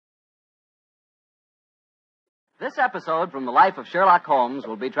This episode from the life of Sherlock Holmes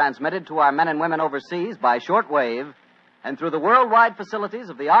will be transmitted to our men and women overseas by shortwave and through the worldwide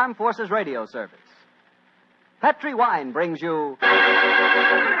facilities of the Armed Forces Radio Service. Petri Wine brings you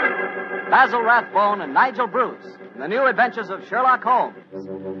Basil Rathbone and Nigel Bruce in the new adventures of Sherlock Holmes.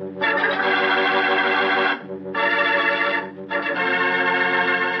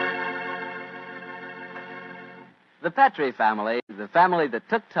 The Petri family, the family that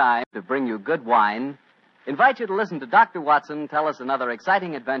took time to bring you good wine, invite you to listen to Dr. Watson tell us another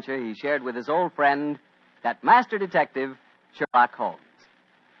exciting adventure he shared with his old friend, that master detective, Sherlock Holmes.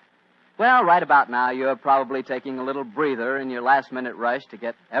 Well, right about now, you're probably taking a little breather in your last-minute rush to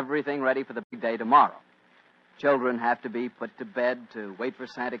get everything ready for the big day tomorrow. Children have to be put to bed to wait for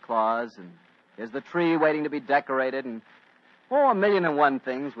Santa Claus, and there's the tree waiting to be decorated, and, a million and one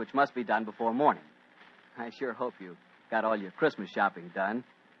things which must be done before morning. I sure hope you got all your Christmas shopping done.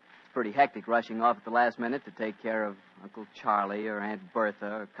 It's pretty hectic rushing off at the last minute to take care of Uncle Charlie or Aunt Bertha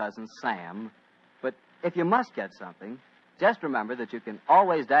or Cousin Sam. But if you must get something, just remember that you can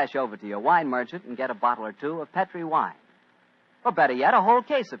always dash over to your wine merchant and get a bottle or two of Petri wine. Or better yet, a whole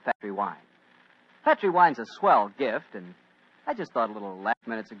case of Petri wine. Petri wine's a swell gift, and I just thought a little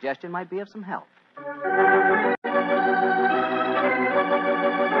last-minute suggestion might be of some help.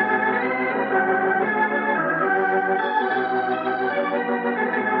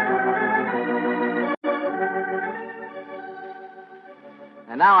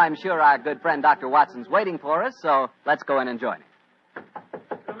 And now I'm sure our good friend Dr. Watson's waiting for us, so let's go in and join him.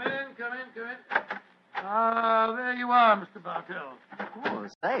 Come in. Ah, there you are, Mr. Bartell. Oh,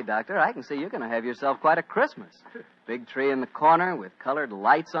 say, Doctor, I can see you're going to have yourself quite a Christmas. Big tree in the corner with colored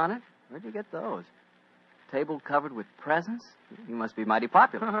lights on it. Where'd you get those? Table covered with presents? You must be mighty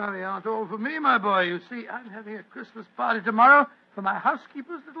popular. They aren't all for me, my boy. You see, I'm having a Christmas party tomorrow for my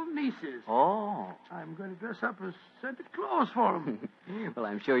housekeeper's little nieces. Oh. I'm going to dress up as Santa Claus for them. Well,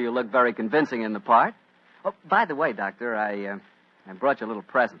 I'm sure you look very convincing in the part. Oh, by the way, Doctor, I brought you a little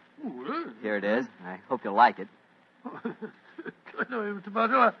present. Ooh, really? Here it is. I hope you'll like it. I know, Mr.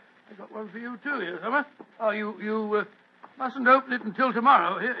 Bartell. I got one for you, too, here, Summer. Oh, you mustn't open it until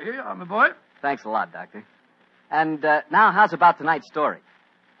tomorrow. Here you are, my boy. Thanks a lot, Doctor. And now, how's about tonight's story?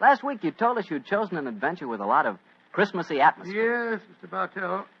 Last week you told us you'd chosen an adventure with a lot of Christmassy atmosphere. Yes, Mr.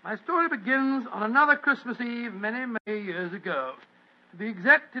 Bartell. My story begins on another Christmas Eve many, many years ago. To be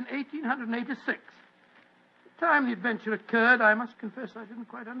exact, in 1886. The time the adventure occurred, I must confess I didn't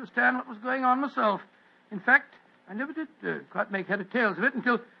quite understand what was going on myself. In fact, I never did quite make head or tails of it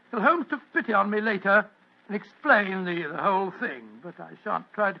until Holmes took pity on me later and explained the whole thing. But I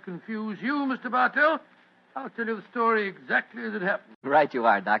shan't try to confuse you, Mr. Bartell. I'll tell you the story exactly as it happened. Right you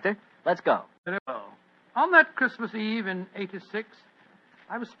are, Doctor. Let's go. Very well. On that Christmas Eve in 86,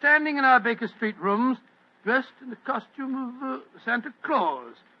 I was standing in our Baker Street rooms, dressed in the costume of Santa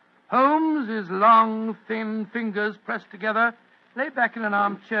Claus. Holmes, his long, thin fingers pressed together, lay back in an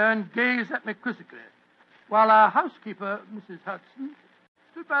armchair and gazed at me quizzically, while our housekeeper, Mrs. Hudson,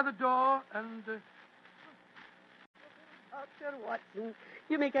 stood by the door and... Dr. Watson,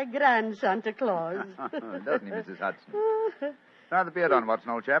 you make a grand Santa Claus. Doesn't he, Mrs. Hudson? Try the beard on, Watson,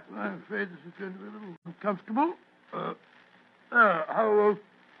 old chap. I'm afraid this is going to be a little uncomfortable. How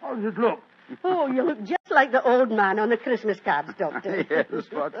does it look? Oh, you look just like the old man on the Christmas cards, Doctor. Yes,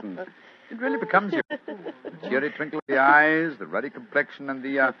 Watson. It really becomes you. The cheery twinkle of the eyes, the ruddy complexion, and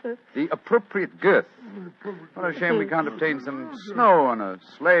the appropriate girth. What a shame we can't obtain some snow on a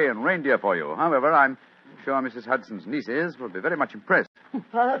sleigh and reindeer for you. However, I'm sure Mrs. Hudson's nieces will be very much impressed.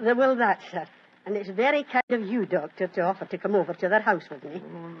 Well, they will that, sir. And it's very kind of you, Doctor, to offer to come over to their house with me.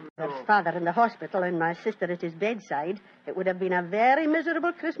 There's father in the hospital and my sister at his bedside. It would have been a very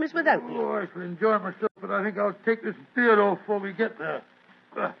miserable Christmas without me. Oh, I shall enjoy myself, but I think I'll take this beard off before we get there.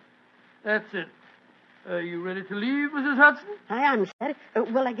 That's it. Are you ready to leave, Mrs. Hudson? I am, sir.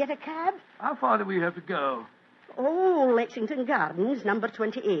 Will I get a cab? How far do we have to go? Oh, Lexington Gardens, number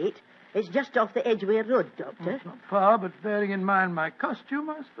 28. It's just off the Edgware Road, Doctor. It's not far, but bearing in mind my costume,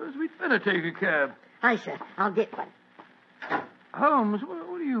 I suppose we'd better take a cab. Aye, sir. I'll get one. Holmes,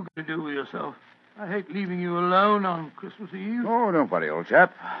 what are you going to do with yourself? I hate leaving you alone on Christmas Eve. Oh, don't worry, old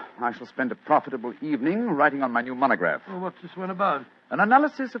chap. I shall spend a profitable evening writing on my new monograph. Well, what's this one about? An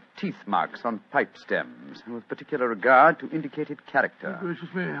analysis of teeth marks on pipe stems, with particular regard to indicated character. Oh,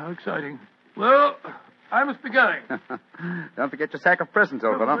 gracious me, how exciting. Well, I must be going. Don't forget your sack of presents,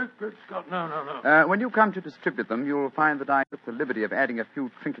 old fellow. Great Scott, no. When you come to distribute them, you'll find that I took the liberty of adding a few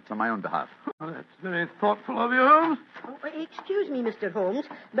trinkets on my own behalf. Well, that's very thoughtful of you, Holmes. Oh, excuse me, Mr. Holmes,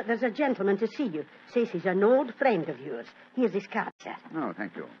 but there's a gentleman to see you. Says he's an old friend of yours. Here's his card, sir. Oh,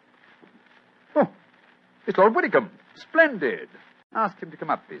 thank you. Oh, It's Lord Whitcomb. Splendid. Ask him to come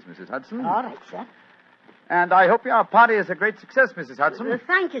up, please, Mrs. Hudson. All right, sir. And I hope your party is a great success, Mrs. Hudson.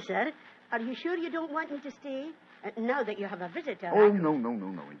 Thank you, sir. Are you sure you don't want me to stay? Now that you have a visitor. Oh, no.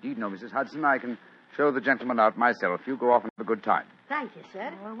 Indeed, no, Mrs. Hudson. I can show the gentleman out myself. You go off and have a good time. Thank you,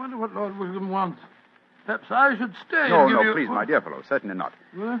 sir. I wonder what Lord William wants. Perhaps I should stay No, and give you... please, my dear fellow. Certainly not.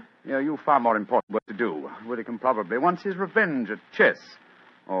 What? You've far more important work to do. Whitcomb probably wants his revenge at chess.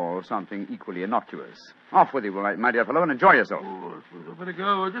 Or something equally innocuous. Off with you, my dear fellow, and enjoy yourself. Oh, I suppose I better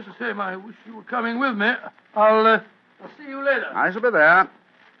go. Just the same, I wish you were coming with me. I'll see you later. I shall be there.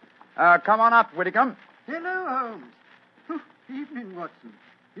 Come on up, Whitcomb. Hello, Holmes. Evening, Watson.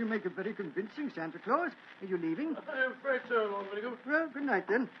 You make a very convincing Santa Claus. Are you leaving? I'm afraid so, Lord Whitcomb. Well, good night,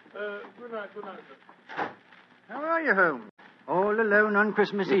 then. Good night, sir. How are you, Holmes? All alone on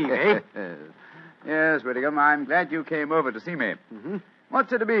Christmas Eve, eh? Yes, Whitcomb, I'm glad you came over to see me. Mm-hmm.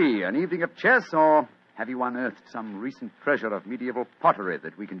 What's it to be, an evening of chess, or have you unearthed some recent treasure of medieval pottery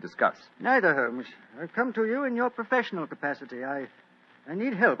that we can discuss? Neither, Holmes. I've come to you in your professional capacity. I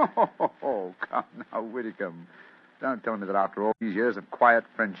need help. Oh, come now, Whitcomb. Don't tell me that after all these years of quiet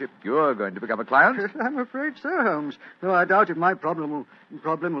friendship, you're going to become a client. I'm afraid so, Holmes. Though I doubt if my problem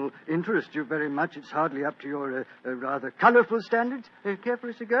will interest you very much. It's hardly up to your rather colourful standards. Care for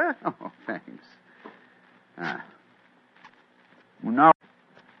a cigar? Oh, thanks. Well, now,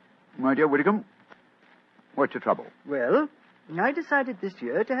 my dear Whitcomb, what's your trouble? Well, I decided this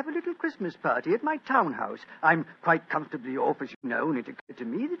year to have a little Christmas party at my townhouse. I'm quite comfortably off, as you know, and it occurred to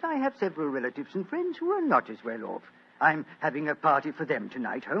me that I have several relatives and friends who are not as well off. I'm having a party for them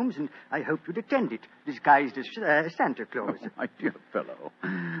tonight, Holmes, and I hope you'd attend it, disguised as Santa Claus. Oh, my dear fellow,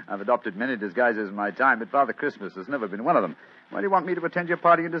 I've adopted many disguises in my time, but Father Christmas has never been one of them. Why do you want me to attend your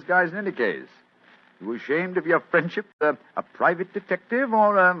party in disguise in any case? You ashamed of your friendship with a private detective,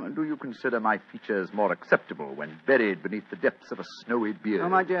 or do you consider my features more acceptable when buried beneath the depths of a snowy beard? Oh,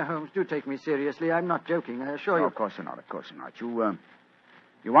 my dear Holmes, do take me seriously. I'm not joking, I assure you. Of course you're not,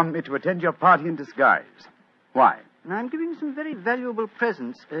 You want me to attend your party in disguise. Why? I'm giving some very valuable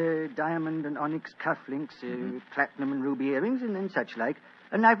presents, diamond and onyx cufflinks, platinum and ruby earrings, and such like.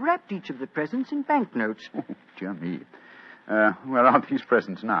 And I've wrapped each of the presents in banknotes. Oh, dear me. Where are these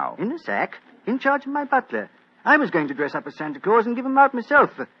presents now? In a sack, in charge of my butler. I was going to dress up as Santa Claus and give them out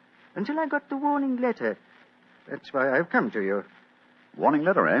myself, until I got the warning letter. That's why I've come to you. Warning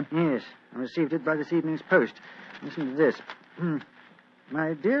letter, eh? Yes, I received it by this evening's post. Listen to this.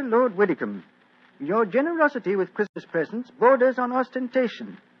 My dear Lord Whitcomb, your generosity with Christmas presents borders on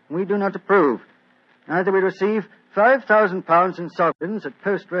ostentation. We do not approve. Either we receive £5,000 in sovereigns at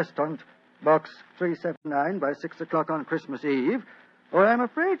Post Restaurant, Box 379 by 6 o'clock on Christmas Eve, or I'm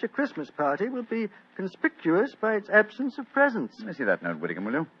afraid your Christmas party will be conspicuous by its absence of presents. Let me see that note, Whitcomb,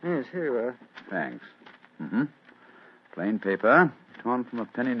 will you? Yes, here you are. Thanks. Plain paper, torn from a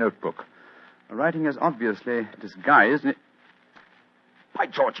penny notebook. The writing is obviously disguised. By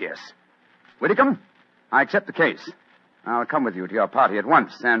George, yes. Whitcomb, I accept the case. I'll come with you to your party at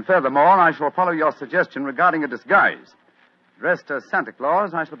once, and furthermore, I shall follow your suggestion regarding a disguise. Dressed as Santa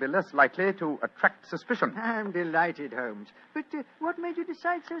Claus, I shall be less likely to attract suspicion. I'm delighted, Holmes. But what made you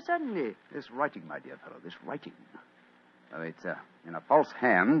decide so suddenly? This writing, my dear fellow, this writing. Oh, it's in a false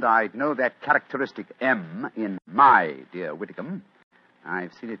hand. I know that characteristic M in my dear Whitcomb.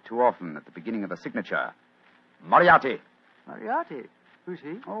 I've seen it too often at the beginning of a signature. Moriarty. Moriarty? Who's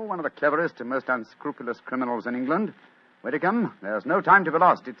he? Oh, one of the cleverest and most unscrupulous criminals in England. Whitcomb, there's no time to be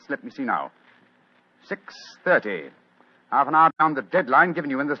lost. Let me see now. 6:30. Half an hour down the deadline given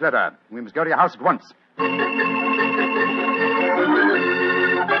you in this letter. We must go to your house at once.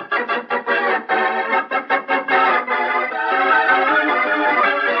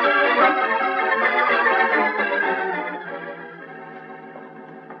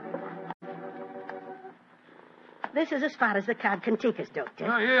 This is as far as the cab can take us, Doctor.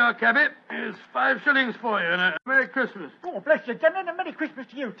 Oh, here you are, cabby. Here's 5 shillings for you, and a Merry Christmas. Oh, bless you, Jen, and a Merry Christmas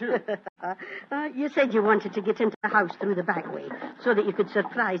to you, too. You said you wanted to get into the house through the back way so that you could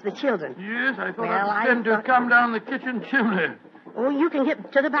surprise the children. Yes, I thought Well, I'd send to come down the kitchen chimney. Oh, you can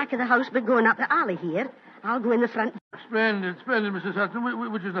get to the back of the house by going up the alley here. I'll go in the front. Splendid, Mrs.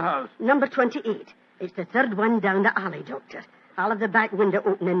 Hudson. Which is the house? Number 28. It's the third one down the alley, Doctor. I'll have the back window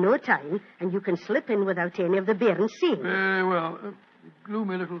open in no time, and you can slip in without any of the bairns seeing. Very well.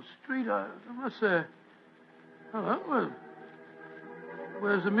 Gloomy little street, I must say. Hello, well,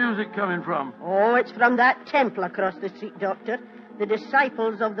 where's the music coming from? Oh, it's from that temple across the street, Doctor. The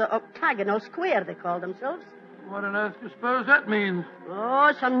disciples of the octagonal square, they call themselves. What on earth do you suppose that means?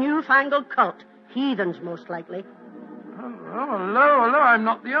 Oh, some newfangled cult. Heathens, most likely. Hello. I'm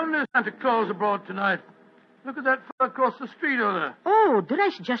not the only Santa Claus abroad tonight. Look at that fellow across the street over there. Oh,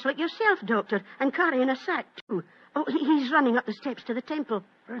 dressed just like yourself, Doctor, and carrying a sack, too. Oh, he's running up the steps to the temple.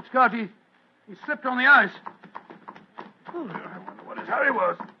 Great Scott, he slipped on the ice. Oh, I wonder what his hurry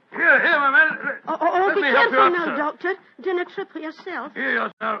was. Here, my man. Let be me help you careful up, now, sir. Doctor. Dinna trip yourself. Here you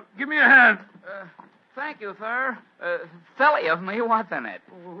are, now. Give me a hand. Thank you, sir. Silly of me, what's in it?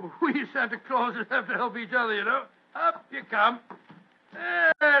 Oh, we Santa Clauses have to help each other, you know. Up you come.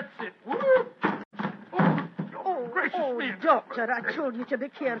 That's it. Whoop. Oh, gracious me. Doctor, I told you to be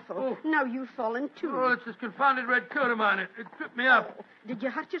careful. Oh. Now you've fallen, too. Oh, it's this confounded red coat of mine. It tripped me up. Did you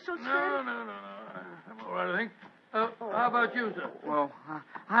hurt yourself, sir? No. I'm all right, I think. How about you, sir? Well,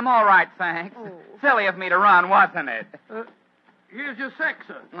 I'm all right, thanks. Oh. Silly of me to run, wasn't it? Here's your sack,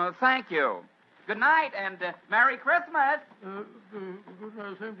 sir. Well, thank you. Good night, and Merry Christmas. Good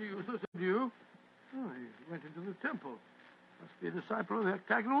night, same to you, sir. Same to you. Oh, he went into the temple. Must be a disciple of the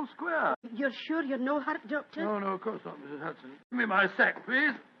octagonal square. You're sure you're no hurt, Doctor? No, of course not, Mrs. Hudson. Give me my sack,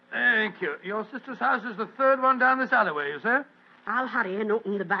 please. Thank you. Your sister's house is the third one down this alleyway, you say? I'll hurry and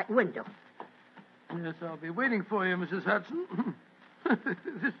open the back window. Yes, I'll be waiting for you, Mrs. Hudson. This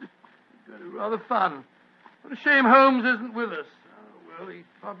is going to be rather fun. What a shame Holmes isn't with us. Oh, well, he's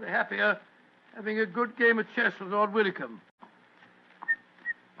probably happier having a good game of chess with Lord Widdicombe.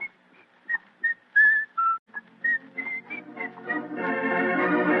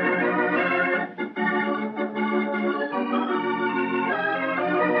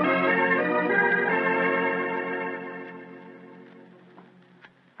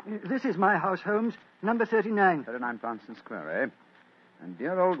 This is my house, Holmes. Number 39. 39 Branston Square, eh? And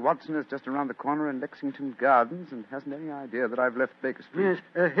dear old Watson is just around the corner in Lexington Gardens and hasn't any idea that I've left Baker Street.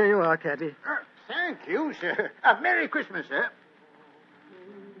 Yes, here you are, Caddy. Thank you, sir. Merry Christmas, sir.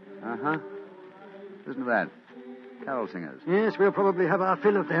 Uh-huh. Listen to that. Carol singers. Yes, we'll probably have our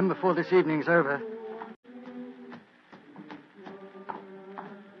fill of them before this evening's over.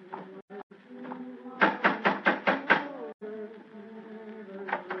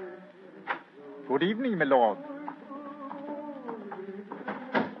 Good evening, my lord.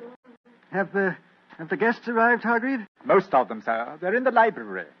 Have the guests arrived, Hargreave? Most of them, sir. They're in the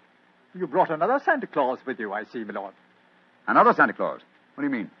library. You brought another Santa Claus with you, I see, my lord. Another Santa Claus? What do you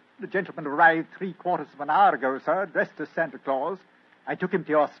mean? The gentleman arrived 3/4 of an hour ago, sir, dressed as Santa Claus. I took him to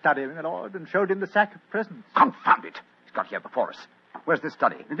your study, my lord, and showed him the sack of presents. Confound it! He's got here before us. Where's this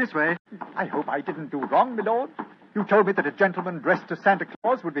study? This way. I hope I didn't do wrong, my lord. You told me that a gentleman dressed as Santa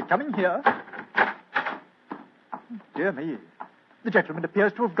Claus would be coming here. Dear me. The gentleman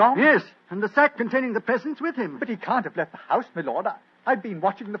appears to have gone. Yes, and the sack containing the presents with him. But he can't have left the house, my lord. I've been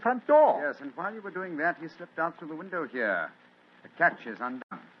watching the front door. Yes, and while you were doing that, he slipped out through the window here. The catch is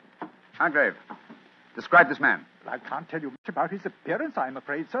undone. Hargrave, describe this man. Well, I can't tell you much about his appearance, I'm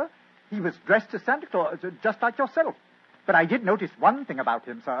afraid, sir. He was dressed as Santa Claus, just like yourself. But I did notice one thing about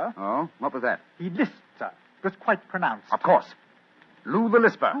him, sir. Oh? What was that? He lisped, sir. It was quite pronounced. Of course. Lou the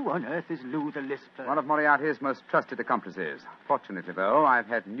Lisper. Who on earth is Lou the Lisper? One of Moriarty's most trusted accomplices. Fortunately, though, I've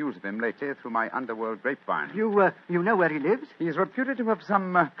had news of him lately through my underworld grapevine. You know where he lives? He's reputed to have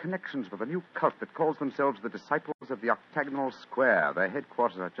some connections with a new cult that calls themselves the Disciples of the Octagonal Square. Their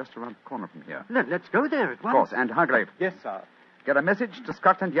headquarters are just around the corner from here. Let's go there at once. Of course. And Hargrave, Yes, sir. get a message to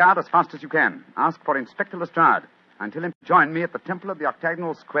Scotland Yard as fast as you can. Ask for Inspector Lestrade and tell him to join me at the Temple of the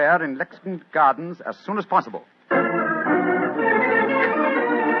Octagonal Square in Lexington Gardens as soon as possible.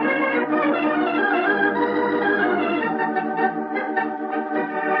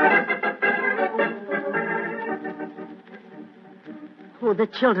 Oh, the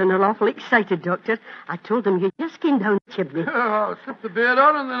children are awful excited, Doctor. I told them you just came down the chimney. I'll slip the beard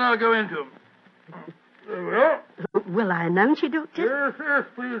on and then I'll go into him. There we are. Will I announce you, Doctor? Yes,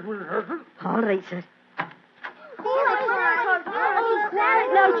 please, Mrs. Hudson. All right, sir.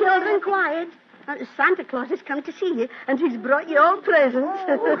 Now, children, quiet. Santa Claus has come to see you, and he's brought you all presents.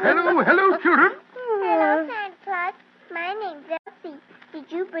 Hello, children. Hello, Santa Claus. My name's Elsie. Did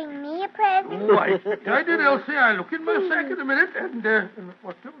you bring me a present? Why, I did, Elsie. I'll look in my sack in a minute. And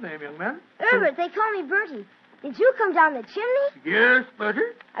what's your name, young man? Herbert, they call me Bertie. Did you come down the chimney? Yes, Bertie.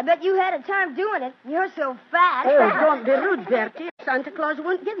 I bet you had a time doing it. You're so fat. Oh, don't be rude, Bertie. Santa Claus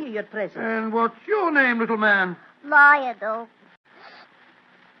won't give you your present. And what's your name, little man? Lionel.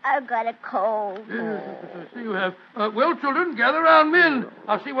 I've got a cold. Yes, I see you have. Well, children, gather round me and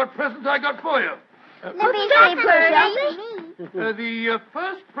I'll see what presents I got for you. Let me see, Bertie. The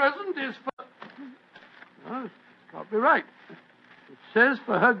first present is for... Oh, this can't be right. It says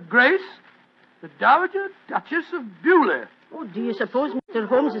for Her Grace, the Dowager Duchess of Bewley. Oh, do you suppose Mr.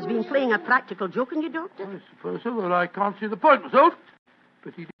 Holmes has been playing a practical joke on you, Doctor? I suppose so, though I can't see the point myself.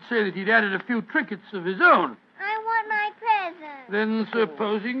 But he did say that he'd added a few trinkets of his own. I want my present. Then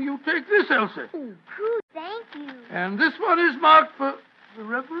supposing you take this, Elsie. Pooh, thank you. And this one is marked for the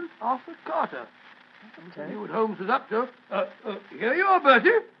Reverend Arthur Carter. I knew what Holmes was up to. Here you are, Bertie.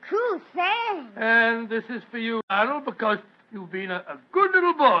 Cool, thanks. And this is for you, Arnold, because you've been a good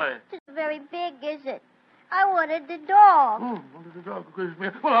little boy. It's very big, is it? I wanted the dog. Wanted a dog for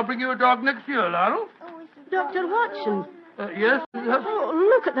Christmas. Well, I'll bring you a dog next year, Arnold. Oh, it's a Dr. dog. Watson. Yes? Oh,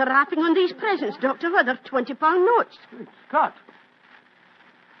 look at the wrapping on these presents, Doctor. They're £20 notes. Great Scott.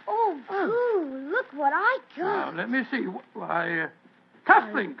 Oh, Pooh, look what I Now, got. let me see. Why,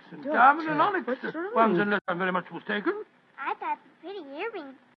 cufflinks and diamond and onyx. what's wrong? Ones, unless I'm very much mistaken. I got some pretty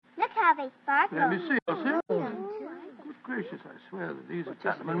earrings. Look how they sparkle. Let me see, Elsie. Good gracious, I swear that these are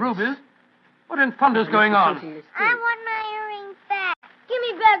platinum and rubies. What in thunder's going on? I want my earrings back. Give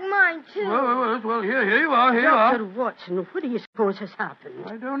me back mine, too. Well, here you are, here you are. Dr. Watson, what do you suppose has happened?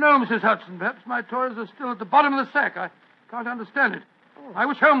 I don't know, Mrs. Hudson. Perhaps my toys are still at the bottom of the sack. I can't understand it. I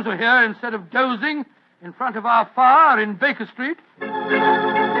wish Holmes were here instead of dozing in front of our fire in Baker Street.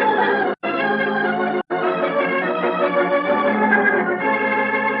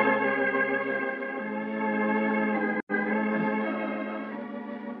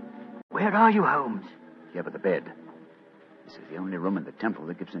 Where are you, Holmes? Here by the bed. This is the only room in the temple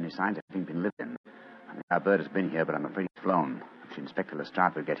that gives any signs of having been lived in. I think our bird has been here, but I'm afraid he's flown. If Inspector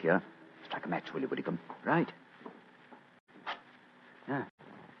Lestrade will get here, strike a match, will you, Whitcomb? Right.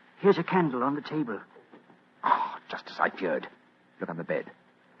 Here's a candle on the table. Oh, just as I feared. Look on the bed.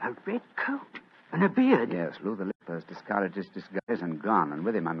 A red coat and a beard. Yes, Luther Lisper has discarded his disguise and gone, and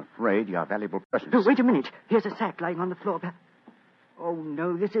with him, I'm afraid, your valuable persons. Oh, wait a minute. Here's a sack lying on the floor. Oh,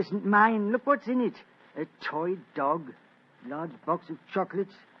 no, this isn't mine. Look what's in it. A toy dog, large box of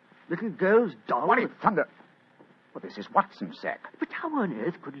chocolates, little girl's doll. What in thunder? Well, this is Watson's sack. But how on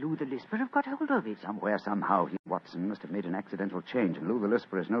earth could Luther Lisper have got hold of it? Somewhere, somehow, he, Watson, must have made an accidental change, and Luther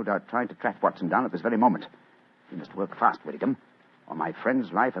Lisper is no doubt trying to track Watson down at this very moment. He must work fast, Whitcomb, or my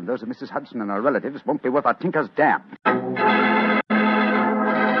friend's life and those of Mrs. Hudson and her relatives won't be worth a tinker's damn.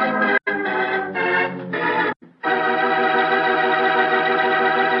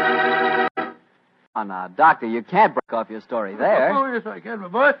 Oh, now, Doctor, you can't break off your story there. Oh, yes, I can, my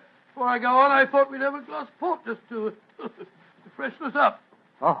boy. Before I go on, I thought we'd have a glass of port just to freshen us up.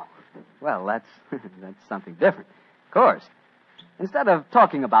 Oh, well, that's something different. Of course. Instead of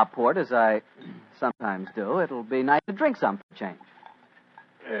talking about port, as I sometimes do, it'll be nice to drink some for change.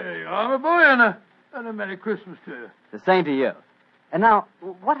 There you are, my boy, and a Merry Christmas to you. The same to you. And now,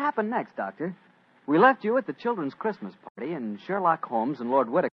 what happened next, Doctor? We left you at the children's Christmas party, and Sherlock Holmes and Lord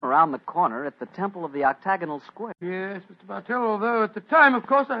Whitcomb around the corner at the Temple of the Octagonal Square. Yes, Mr. Bartell, although at the time, of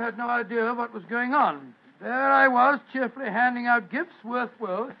course, I had no idea what was going on. There I was, cheerfully handing out gifts worth,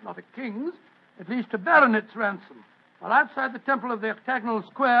 well, if not a king's, at least a baronet's ransom. While outside the Temple of the Octagonal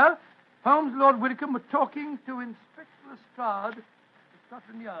Square, Holmes and Lord Whitcomb were talking to Inspector Lestrade of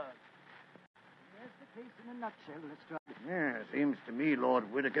Scotland Yard. There's the case in a nutshell, Lestrade. Yeah, seems to me,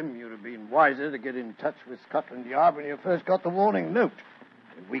 Lord Whitcomb, you'd have been wiser to get in touch with Scotland Yard when you first got the warning note.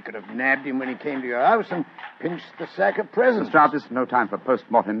 We could have nabbed him when he came to your house and pinched the sack of presents. Lestrade, this is no time for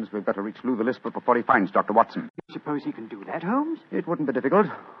post-mortems. We've got to reach Luther Lisper before he finds Dr. Watson. You suppose he can do that, Holmes? It wouldn't be difficult.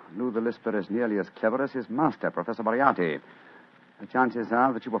 Luther Lisper is nearly as clever as his master, Professor Moriarty. The chances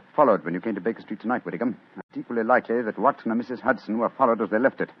are that you were followed when you came to Baker Street tonight, Whitcomb. It's equally likely that Watson and Mrs. Hudson were followed as they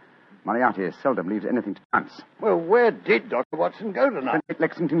left it. Moriarty seldom leaves anything to chance. Well, where did Dr. Watson go tonight?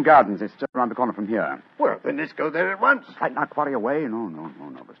 Lexington Gardens. It's just around the corner from here. Well, then let's go there at once. Frighten our quarry away? No,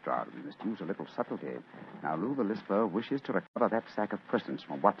 Lestrade. We must use a little subtlety. Now, Luther Lisper wishes to recover that sack of presents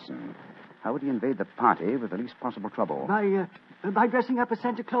from Watson. How would he invade the party with the least possible trouble? By dressing up as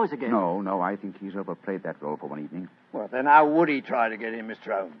Santa Claus again? No, I think he's overplayed that role for one evening. Well, then how would he try to get in,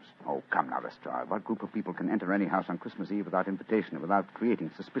 Mr. Holmes? Oh, come now, Lestrade. What group of people can enter any house on Christmas Eve without invitation and without creating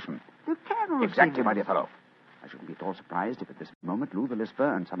suspicion? The carol Exactly, singers. my dear fellow. I shouldn't be at all surprised if at this moment Luther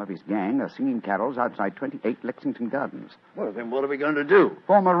Lisper and some of his gang are singing carols outside 28 Lexington Gardens. Well, then what are we going to do?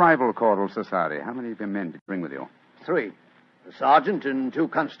 Form a rival choral society. How many of your men did you bring with you? 3. A sergeant and 2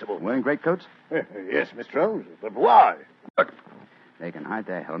 constables. Wearing greatcoats? Yes, Mr. Holmes. But why? Good. They can hide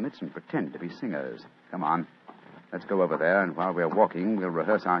their helmets and pretend to be singers. Come on. Let's go over there, and while we're walking, we'll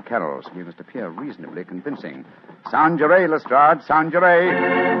rehearse our carols. We must appear reasonably convincing. Sound your A, Lestrade. Sound your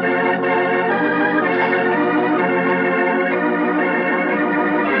A.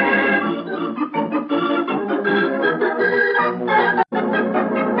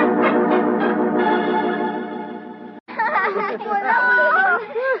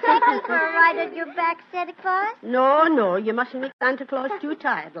 Thank you for a ride on your back, Santa Claus? No, you mustn't make Santa Claus too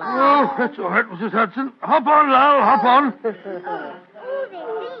tired, Lyle. Oh, that's all right, Mrs. Hudson. Hop on, Lal, hop on. Oh, they're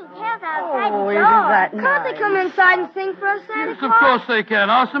singing carols outside Oh, the isn't door. that Can't nice? they come inside and sing for us, Santa Yes, Claus? of course they can.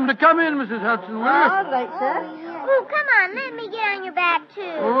 Ask them to come in, Mrs. Hudson, will you? All right, sir. Oh, come on, let me get on your back, too.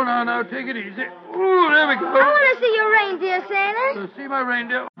 Oh, now, take it easy. Oh, there we go. I want to see your reindeer, Santa. See my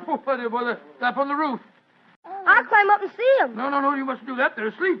reindeer? Oh, buddy, boy, they're up on the roof. I'll climb up and see them. No, you mustn't do that. They're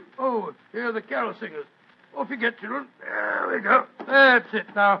asleep. Oh, here are the carol singers. Off you get, children. There we go. That's it.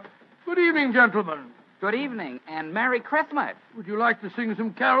 Now, good evening, gentlemen. Good evening, and Merry Christmas. Would you like to sing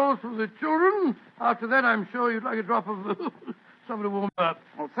some carols for the children? After that, I'm sure you'd like a drop of something to warm up.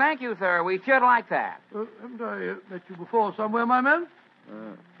 Well, thank you, sir. We should like that. Haven't I met you before somewhere, my man?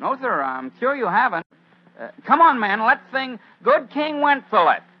 No, sir, I'm sure you haven't. Come on, man, let's sing Good King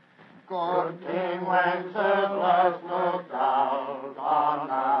Wenceslas. Good King Wenceslas looked out on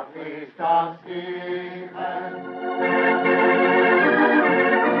the feast of Stephen.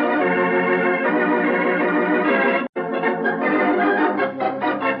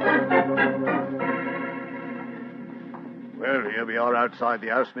 Well, here we are outside the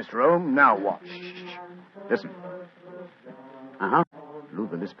house, Mr. Holmes. Now what? Listen. Uh-huh. Lou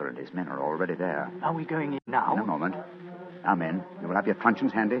the Lisper and his men are already there. Are we going in now? In a moment. Now, men, you will have your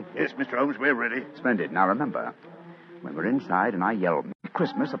truncheons handy? Yes, Mr. Holmes, we're ready. Splendid. Now, remember, when we're inside and I yell Merry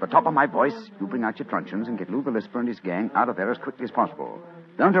Christmas at the top of my voice, you bring out your truncheons and get Lou the Lisper and his gang out of there as quickly as possible.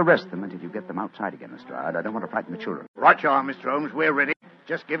 Don't arrest them until you get them outside again, Lestrade. I don't want to frighten the children. Right you are, Mr. Holmes. We're ready.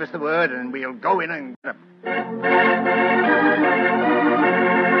 Just give us the word and we'll go in and get 'em.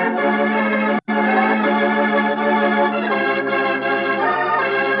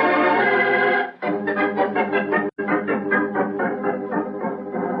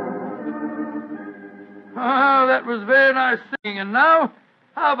 Ah, that was very nice singing. And now,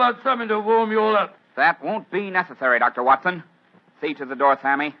 how about something to warm you all up? That won't be necessary, Dr. Watson. See to the door,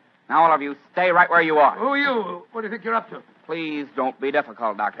 Sammy. Now, all of you, stay right where you are. Who are you? What do you think you're up to? Please don't be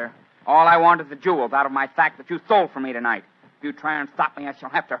difficult, Doctor. All I want is the jewels out of my sack that you stole from me tonight. If you try and stop me, I shall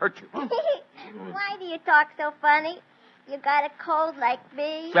have to hurt you. Why do you talk so funny? You got a cold like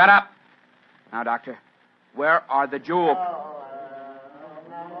me? Shut up. Now, Doctor, where are the jewels?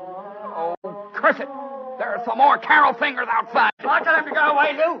 Oh, curse it. There are some more carol singers outside. I'll tell them to go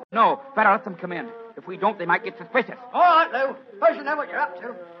away, Lou. No, better let them come in. If we don't, they might get suspicious. All right, Lou. I shall know what you're up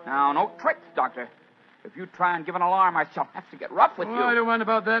to. Now, no tricks, Doctor. If you try and give an alarm, I shall have to get rough with Oh, you. I don't mind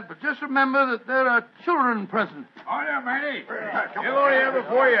about that, but just remember that there are children present. Oh, yeah, Manny. You're only here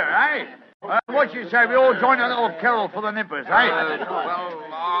before you, eh? What you say? We all join a little carol for the nippers, eh?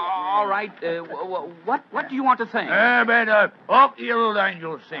 All right. What do you want to sing? Up the Old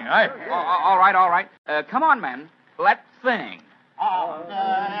Angels sing, eh? All right. Come on, men. Let's sing.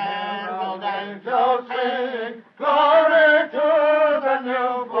 Old angels sing, glory to the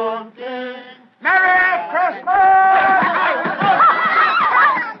newborn King. Merry Christmas!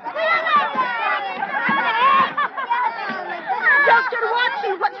 Dr.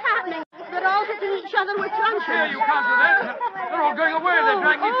 Watson, what's happening? They're all hitting each other with truncheons. Here, you can't do that. They're all going away. They're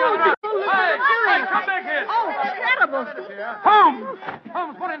dragging each other out. Hey, come back here. Oh, terrible.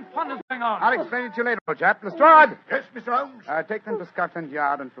 Holmes, what in thunder's going on? I'll explain it to you later, old chap. Lestrade! Yes, Mr. Holmes? Take them to Scotland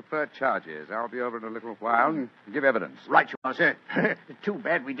Yard and prefer charges. I'll be over in a little while and give evidence. Right you are, sir. Too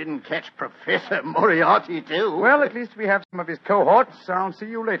bad we didn't catch Professor Moriarty, too. Well, at least we have some of his cohorts. I'll see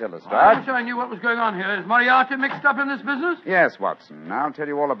you later, I wish Lestrade. I knew what was going on here. Is Moriarty mixed up in this business? Yes, Watson. I'll tell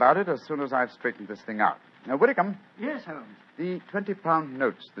you all about it as soon as I've straightened this thing out. Now, Whitcomb, Yes, Holmes. the 20-pound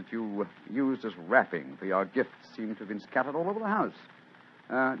notes that you used as wrapping for your gifts seem to have been scattered all over the house.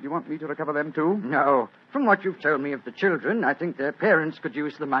 Do you want me to recover them, too? No. From what you've told me of the children, I think their parents could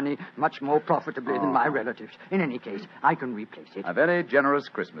use the money much more profitably than my relatives. In any case, I can replace it. A very generous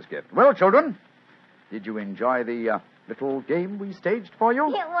Christmas gift. Well, children, did you enjoy the little game we staged for you?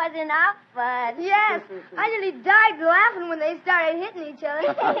 It wasn't our fun. Yes. I nearly died laughing when they started hitting each other.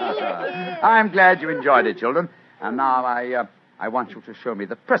 I'm glad you enjoyed it, children. And now I want you to show me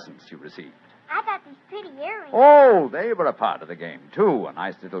the presents you received. I got these pretty earrings. Oh, they were a part of the game, too. A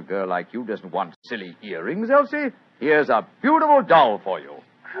nice little girl like you doesn't want silly earrings, Elsie. Here's a beautiful doll for you.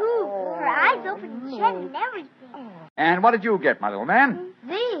 Cool. Her eyes open and shut and everything. And what did you get, my little man?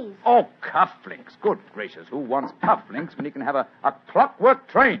 These. Oh, cufflinks. Good gracious, who wants cufflinks when he can have a clockwork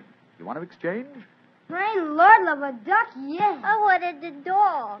train? You want to exchange? Rain, Lord love a duck, yes. I wanted the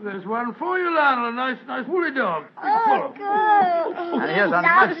dog. There's one for you, Lionel. A nice woolly dog. Oh, good. And here's a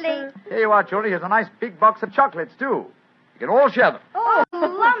Lovely. nice... Here you are, children. Here's a nice big box of chocolates, too. You can all share them. Oh,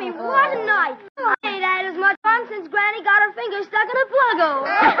 Jimmy, what a night. I ain't had as much fun since Granny got her finger stuck in a plug-o.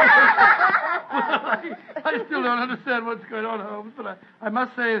 I still don't understand what's going on, Holmes, but I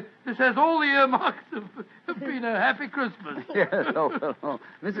must say this has all the earmarks of being a happy Christmas. Yes,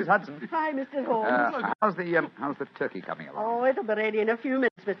 Mrs. Hudson. Hi, Mr. Holmes. How's the turkey coming along? Oh, it'll be ready in a few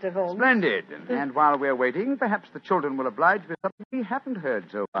minutes, Mr. Holmes. Splendid. And while we're waiting, perhaps the children will oblige with something we haven't heard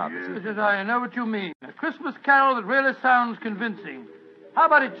so far this Yes, evening. yes, I know what you mean. A Christmas carol that really sounds convincing. How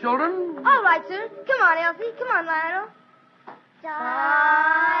about it, children? All right, sir. Come on, Elsie. Come on, Lionel.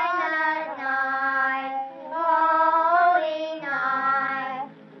 Silent night, holy night,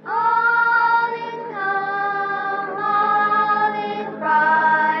 all is calm, all is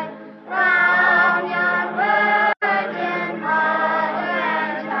bright, round yon virgin mother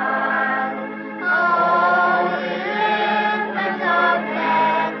and child, holy infants of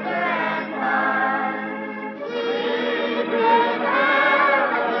tender and mild, sleep in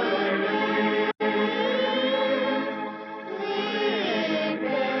heavenly sleep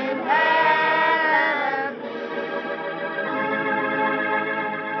in heaven.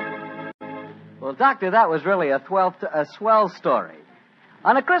 Well, Doctor, that was really a swell story.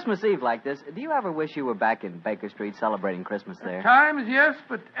 On a Christmas Eve like this, do you ever wish you were back in Baker Street celebrating Christmas there? At times, yes,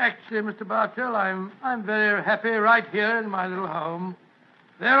 but actually, Mr. Bartell, I'm very happy right here in my little home.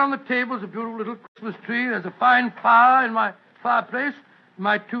 There on the table is a beautiful little Christmas tree. There's a fine fire in my fireplace.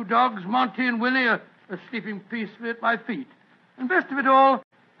 My two dogs, Monty and Winnie, are sleeping peacefully at my feet. And best of it all,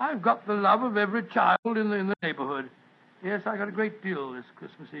 I've got the love of every child in the neighborhood. Yes, I got a great deal this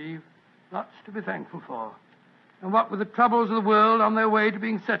Christmas Eve. Lots to be thankful for. And what with the troubles of the world on their way to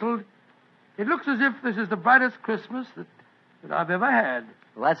being settled, it looks as if this is the brightest Christmas that I've ever had.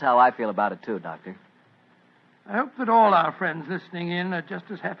 Well, that's how I feel about it, too, Doctor. I hope that all our friends listening in are just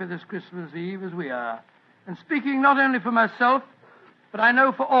as happy this Christmas Eve as we are. And speaking not only for myself, but I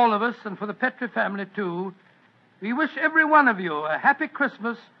know for all of us and for the Petrie family, too, we wish every one of you a happy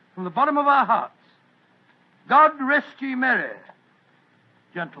Christmas from the bottom of our hearts. God rest ye merry,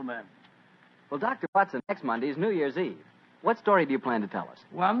 gentlemen. Well, Dr. Watson, next Monday is New Year's Eve. What story do you plan to tell us?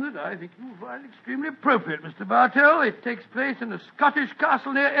 One that I think you'll find extremely appropriate, Mr. Bartell. It takes place in a Scottish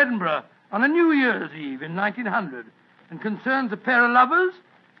castle near Edinburgh on a New Year's Eve in 1900 and concerns a pair of lovers,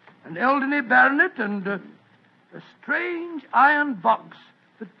 an elderly baronet, and a strange iron box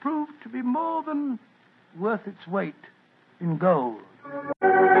that proved to be more than worth its weight in gold.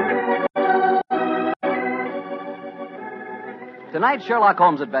 Tonight's Sherlock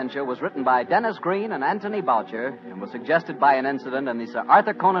Holmes adventure was written by Dennis Green and Anthony Boucher and was suggested by an incident in the Sir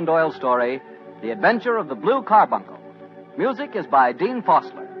Arthur Conan Doyle story, The Adventure of the Blue Carbuncle. Music is by Dean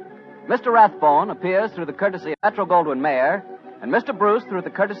Fossler. Mr. Rathbone appears through the courtesy of Metro-Goldwyn-Mayer and Mr. Bruce through the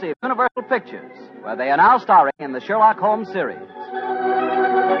courtesy of Universal Pictures, where they are now starring in the Sherlock Holmes series.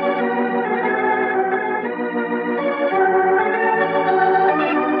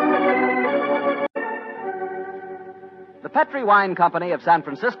 The Petrie Wine Company of San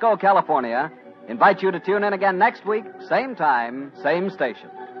Francisco, California, invites you to tune in again next week, same time, same station.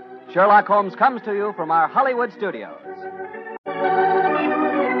 Sherlock Holmes comes to you from our Hollywood studios.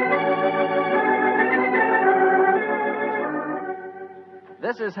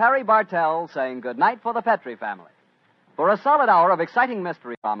 This is Harry Bartell saying goodnight for the Petrie family. For a solid hour of exciting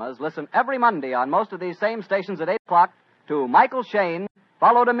mystery dramas, listen every Monday on most of these same stations at 8 o'clock to Michael Shayne,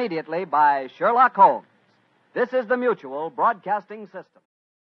 followed immediately by Sherlock Holmes. This is the Mutual Broadcasting System.